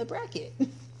you are in the bracket.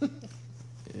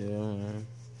 Yeah, man.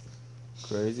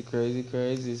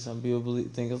 Crazy. Some people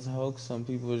think it's a hoax. Some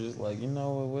people are just like, you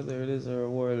know what, whether it is or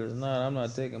whether it's not, I'm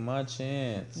not taking my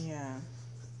chance. Yeah.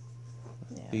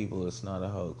 People, it's not a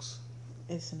hoax.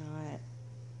 It's not.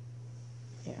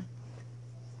 Yeah.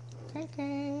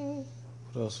 Okay.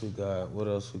 What else we got?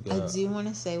 I do want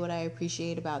to say what I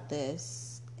appreciate about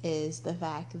this is the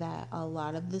fact that a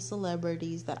lot of the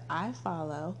celebrities that I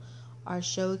follow are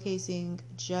showcasing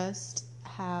just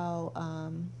how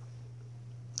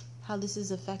this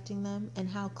is affecting them and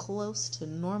how close to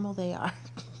normal they are.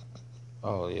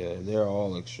 Oh yeah, they're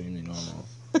all extremely normal.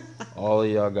 All of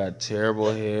y'all got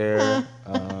terrible hair.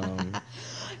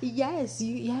 Yes,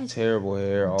 Terrible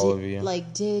hair, all of you.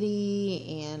 Like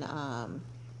Diddy and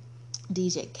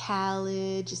DJ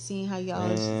Khaled. Just seeing how y'all.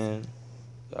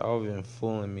 Y'all been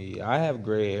fooling me. I have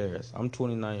gray hairs. I'm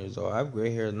 29 years old. I have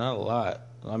gray hair, not a lot.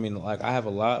 I mean, like, I have a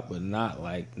lot, but not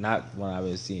when I've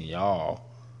been seeing y'all.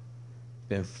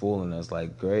 Been fooling us.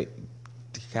 Like, great.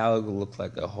 Khaled looks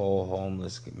like a whole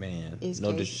homeless man.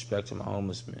 No disrespect to my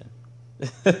homeless men.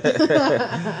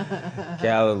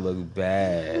 Khaled looked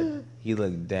bad. He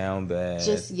looked down bad.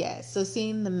 So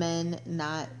seeing the men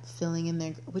not filling in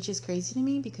their, which is crazy to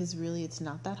me because really it's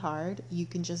not that hard. You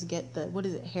can just get the, what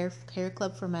is it, hair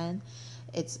club for men.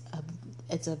 It's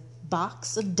a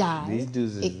box of dye. These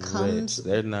dudes is rich.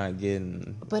 They're not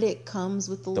getting. But it comes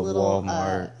with the little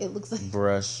Walmart. It looks like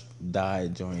brush dye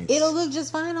joints. It'll look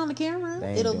just fine on the camera.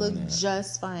 It'll look that.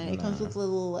 just fine. It comes with a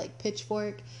little like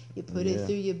pitchfork. You put it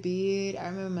through your beard. I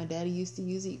remember my daddy used to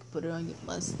use it. You could put it on your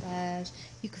mustache.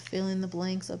 You could fill in the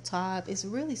blanks up top. It's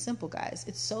really simple, guys.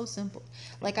 It's so simple.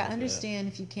 Like, I understand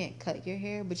if you can't cut your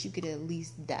hair, but you could at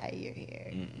least dye your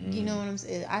hair. You know what I'm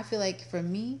saying? I feel like for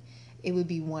me, it would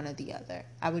be one or the other.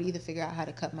 I would either figure out how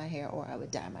to cut my hair or I would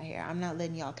dye my hair. I'm not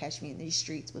letting y'all catch me in these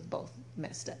streets with both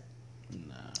messed up.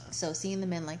 Nah. So seeing the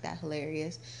men like that,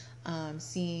 hilarious.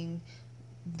 Seeing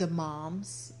the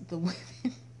moms, the women,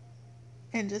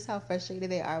 and just how frustrated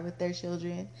they are with their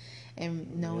children,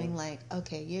 and knowing like,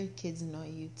 okay, your kids annoy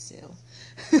you too.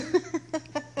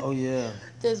 Oh yeah.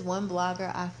 There's one blogger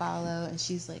I follow, and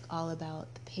she's like all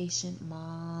about the patient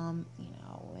mom, you know,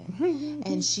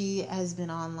 and she has been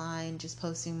online just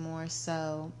posting more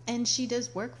so, and she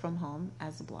does work from home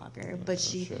as a blogger, but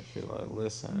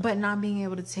listen, but not being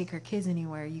able to take her kids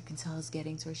anywhere, you can tell is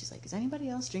getting to where she's like, is anybody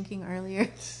else drinking earlier?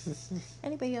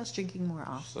 Anybody else drinking more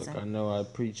often? Like, I know I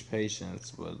preach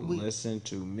patience, but listen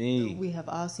to me. We have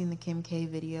all seen the Kim K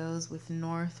videos with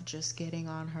North just getting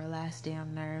on her last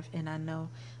damn nerve, and I know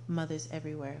mothers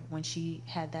everywhere, when she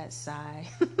had that sigh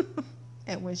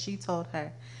and when she told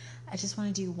her, I just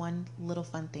want to do one little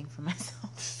fun thing for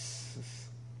myself.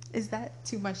 Is that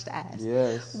too much to ask?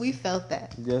 Yes. We felt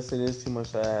that. Yes, it is too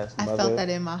much to ask. I felt that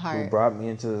in my heart. Who brought me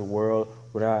into the world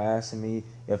without asking me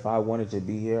if I wanted to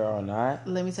be here or not.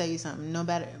 Let me tell you something. No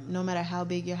matter how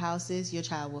big your house is, your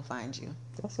child will find you.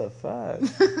 That's a fact.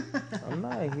 I'm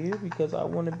not here because I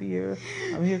want to be here.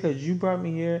 I'm here because you brought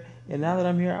me here, and now that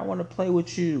I'm here, I want to play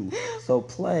with you. So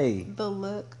play. The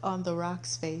look on The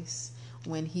Rock's face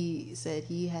when he said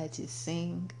he had to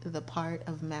sing the part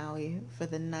of Maui for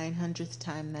the 900th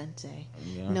time that day,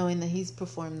 knowing that he's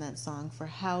performed that song for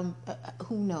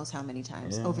who knows how many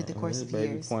times over the course of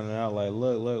years. Pointing out like,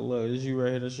 look, this you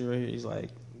right here, this you right here. He's like,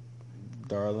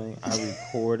 darling, I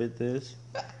recorded this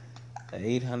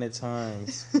 800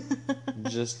 times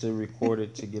just to record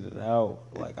it to get it out.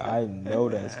 Like, I know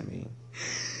that's me.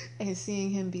 And seeing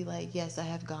him be like, yes, I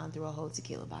have gone through a whole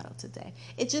tequila bottle today.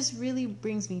 It just really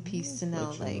brings me peace to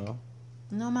know, like,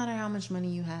 no matter how much money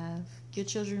you have, your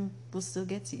children will still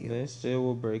get to you. They still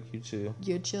will break you too.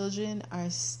 Your children are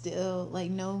still,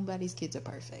 like, nobody's kids are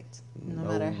perfect. No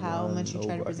matter how much you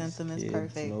try to present them as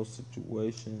perfect. No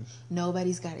situation.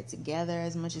 Nobody's got it together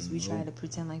as much as we try to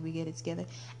pretend like we get it together.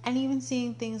 And even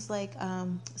seeing things like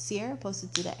Sierra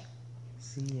posted today.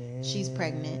 She's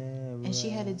pregnant and she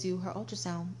had to do her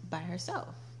ultrasound by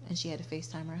herself, and she had to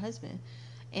FaceTime her husband.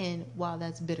 And while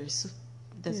that's a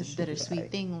bittersweet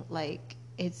thing, like,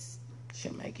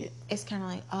 she'll make it. It's kind of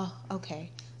like, oh, okay,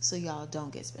 so y'all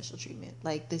don't get special treatment.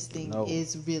 Like, this thing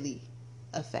is really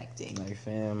affecting, like,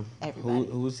 fam, everybody.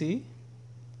 Who's he?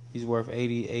 He's worth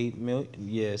 88 million.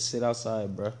 Yeah, sit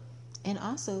outside, bro. And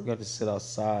also, you got to sit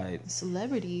outside.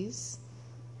 Celebrities.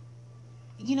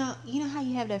 You know how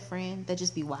you have that friend that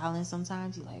just be wilding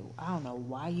sometimes? You're like, I don't know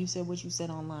why you said what you said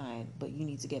online, but you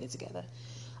need to get it together.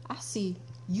 I see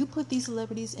you put these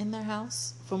celebrities in their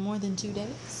house for more than 2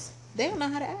 days. They don't know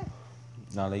how to act.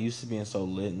 No, they used to being so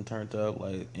lit and turned up,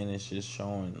 like, and it's just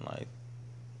showing, like,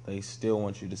 they still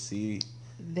want you to see.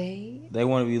 They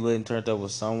want to be lit and turned up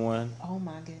with someone. Oh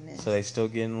my goodness. So they still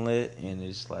getting lit, and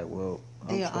it's like, well,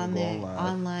 they are on there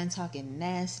online talking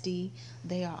nasty.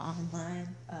 They are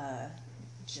online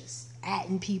just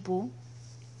atting people.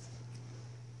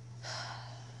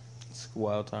 It's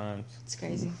wild times. It's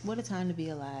crazy. What a time to be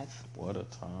alive. What a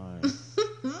time.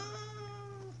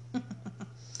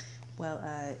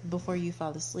 Well, before you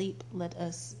fall asleep, let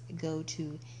us go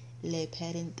to Le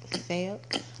Parent Fail.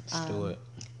 Let's do it.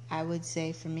 I would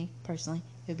say, for me personally,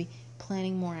 it would be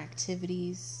planning more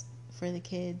activities for the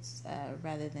kids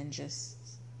rather than just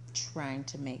trying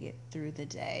to make it through the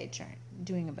day,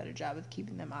 doing a better job of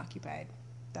keeping them occupied.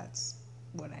 That's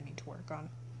what I need to work on.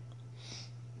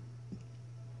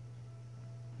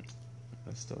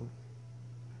 That's dope.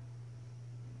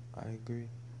 I agree.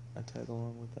 I tag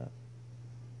along with that.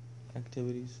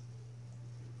 Activities.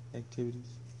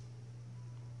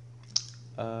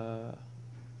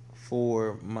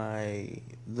 For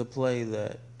the play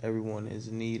that everyone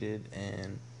is needed,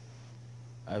 and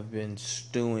I've been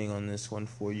stewing on this one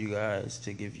for you guys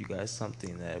to give you guys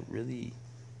something that really,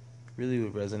 really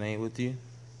would resonate with you.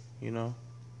 You know,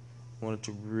 I wanted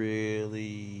to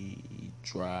really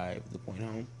drive the point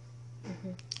home.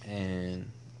 Mm-hmm.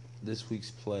 And this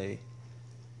week's play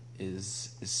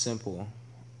is simple,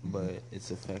 but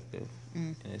it's effective.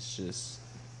 And it's just,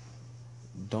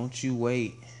 don't you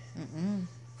wait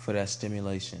for that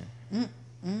stimulation. You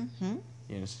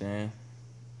understand?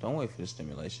 Don't wait for the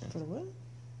stimulation. For the what?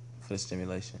 For the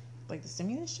stimulation. Like the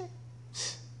stimulus check?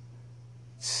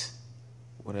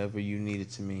 Whatever you need it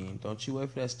to mean. Don't you wait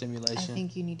for that stimulation. I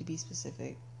think you need to be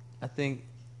specific. I think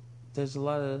there's a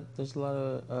lot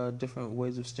of different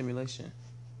ways of stimulation.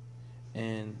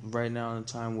 And right now, in a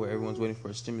time where everyone's waiting for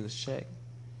a stimulus check,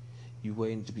 you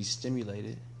waiting to be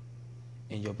stimulated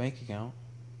in your bank account.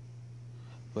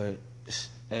 But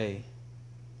hey,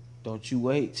 don't you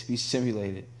wait to be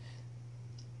stimulated.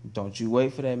 Don't you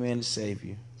wait for that man to save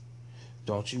you.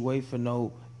 Don't you wait for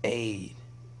no aid.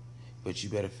 But you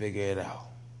better figure it out.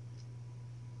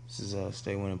 This is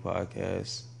Stay Winning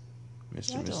Podcast.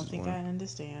 Mr. I don't think I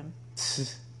understand.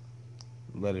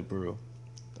 Let it brew.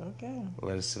 Okay.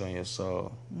 Let it sit on your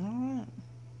soul. All right.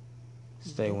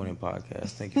 Stay Winning Podcast.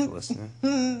 Thank you for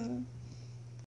listening.